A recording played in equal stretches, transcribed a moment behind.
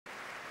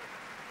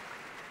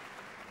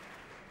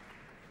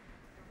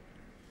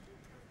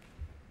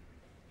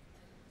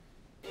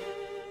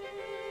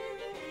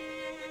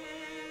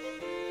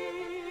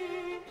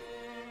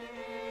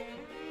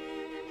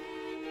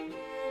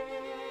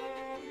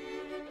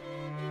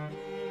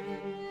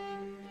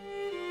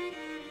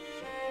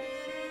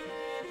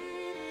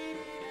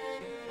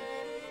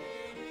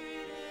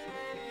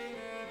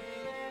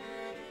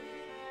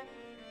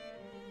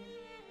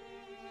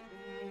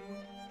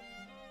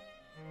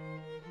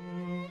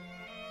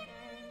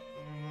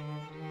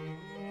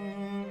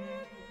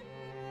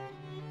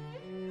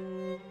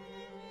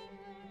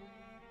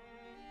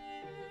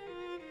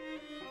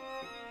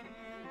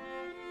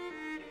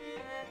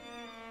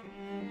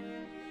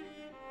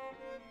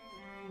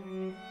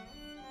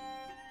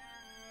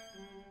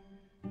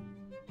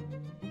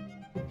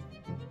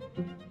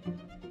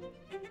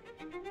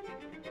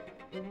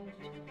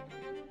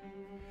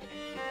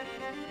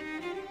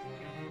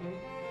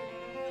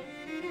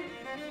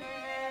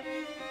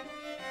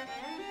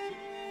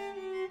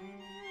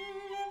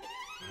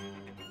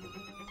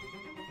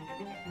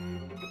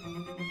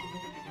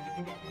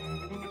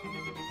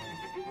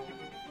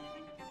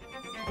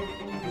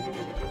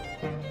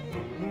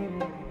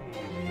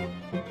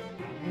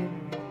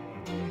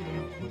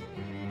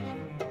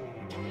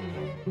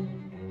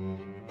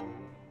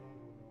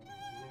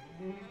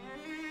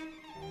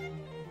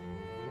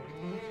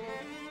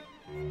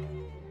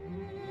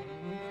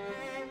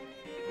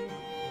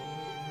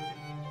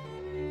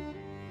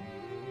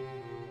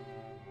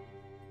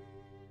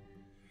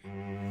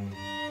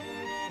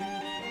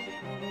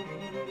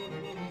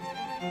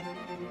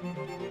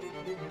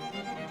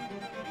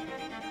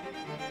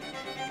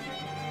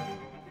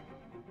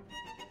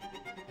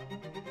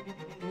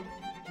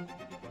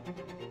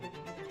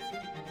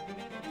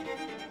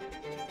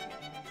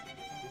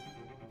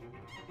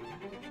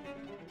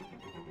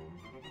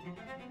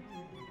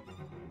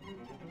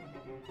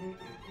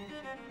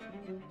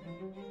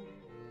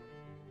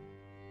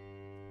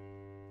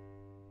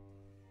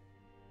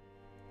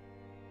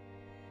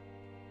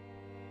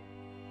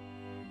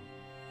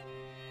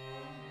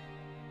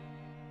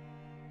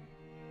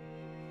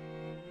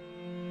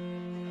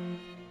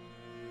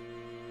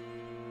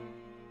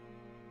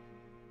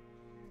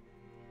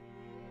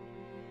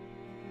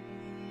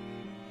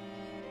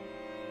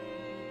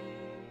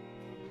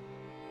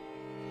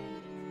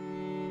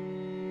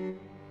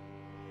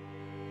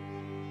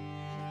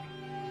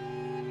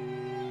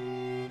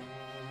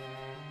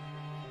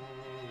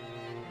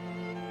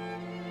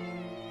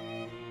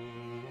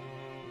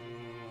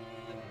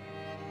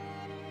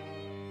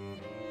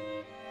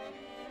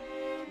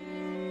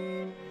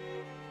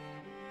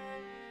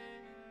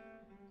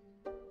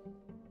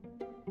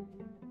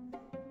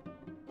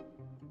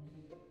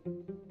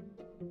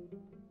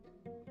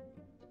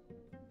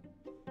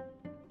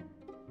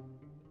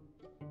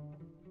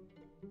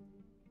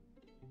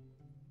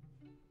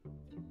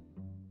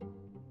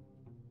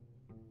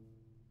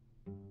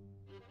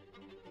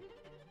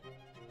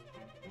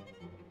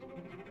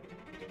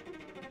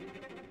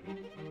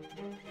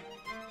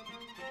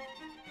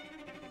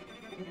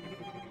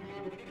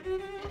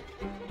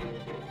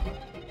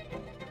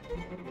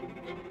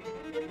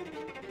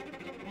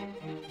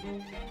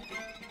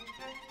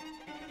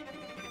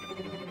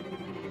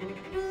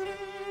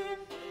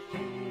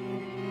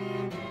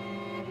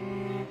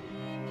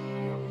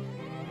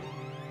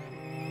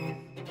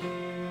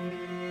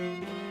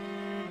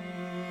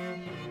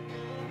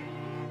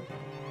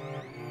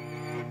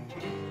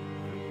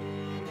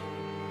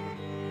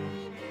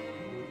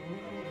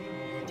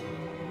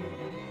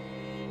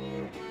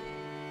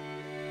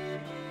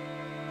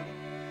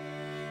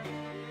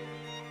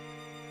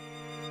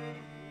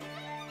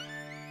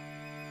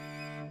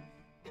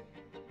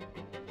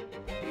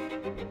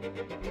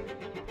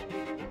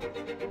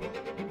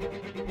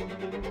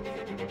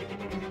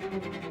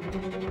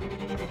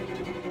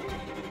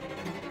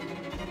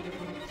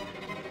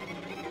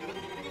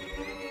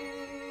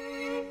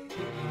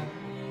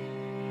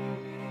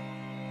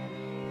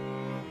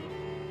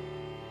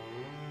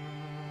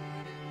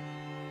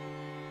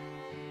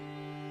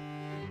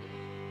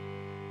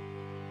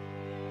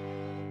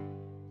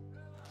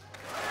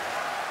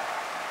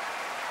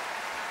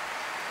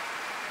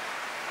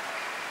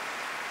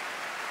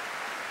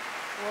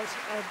What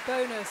a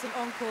bonus, an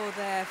encore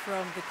there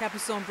from the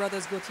Capuçon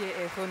brothers, Gautier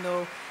and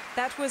Renaud.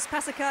 That was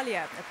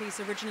Passacaglia, a piece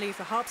originally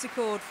for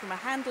harpsichord from a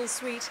Handel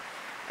suite,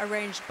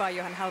 arranged by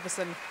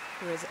Handel-Halvorsen,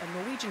 who is a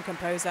Norwegian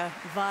composer,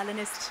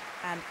 violinist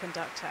and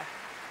conductor.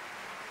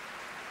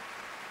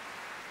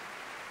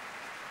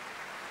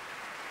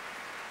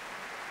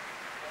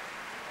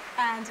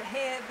 And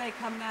here they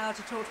come now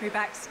to talk to me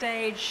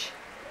backstage.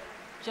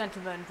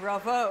 Gentlemen,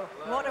 bravo.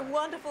 What a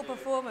wonderful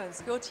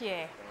performance.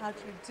 Gautier, how do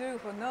you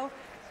do? Renaud,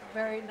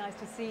 very nice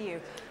to see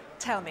you.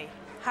 Tell me,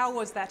 how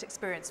was that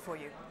experience for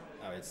you?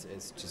 Oh,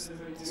 it's just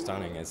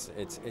stunning.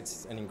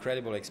 It's an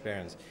incredible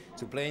experience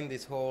to play in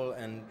this hall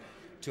and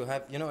to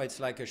have, you know, it's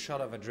like a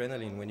shot of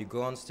adrenaline when you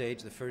go on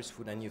stage, the first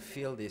foot, and you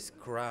feel this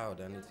crowd,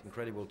 and it's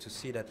incredible to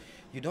see that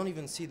you don't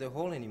even see the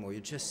hall anymore.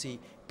 You just see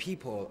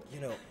people,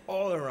 you know,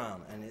 all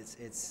around, and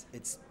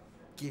it's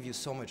give you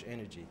so much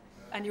energy.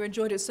 And you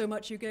enjoyed it so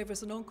much you gave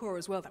us an encore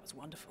as well. That was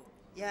wonderful.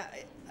 Yeah,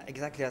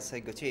 exactly as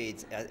said Gautier,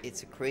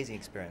 it's a crazy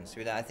experience.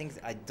 Really, I think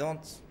I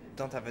don't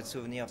have a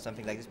souvenir of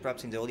something like this,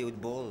 perhaps in the Hollywood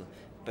Bowl,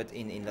 but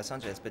in Los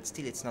Angeles, but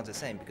still it's not the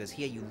same, because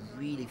here you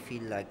really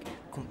feel like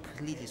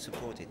completely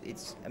supported.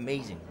 It's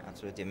amazing,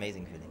 absolutely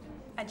amazing feeling.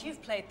 And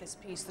you've played this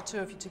piece, the two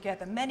of you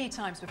together, many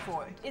times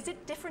before. Is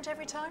it different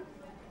every time?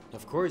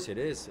 Of course it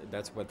is.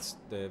 That's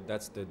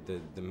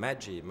the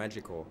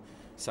magical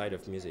side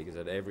of music, is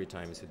that every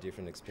time it's a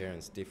different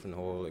experience, different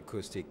whole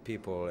acoustic,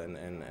 people and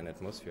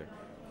atmosphere.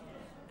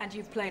 And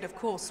you've played, of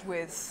course,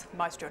 with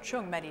Maestro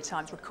Chung many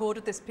times,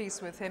 recorded this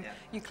piece with him. Yeah.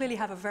 You clearly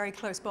have a very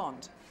close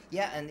bond.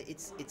 Yeah, and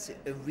it's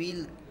a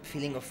real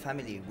feeling of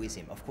family with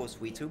him. Of course,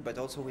 we too, but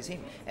also with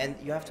him. And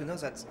you have to know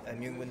that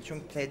when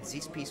Chung played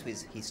this piece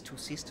with his two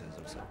sisters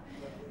also.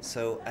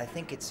 So I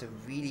think it's a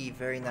really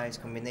very nice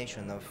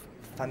combination of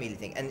family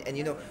thing. And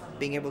you know,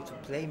 being able to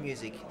play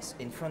music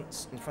in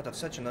front of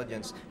such an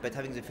audience, but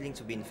having the feeling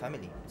to be in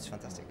family, it's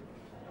fantastic.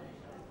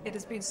 It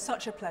has been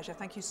such a pleasure.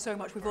 Thank you so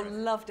much. We've all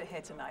loved it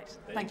here tonight.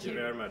 Thank you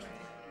very much.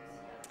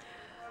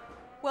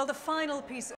 Well, the final piece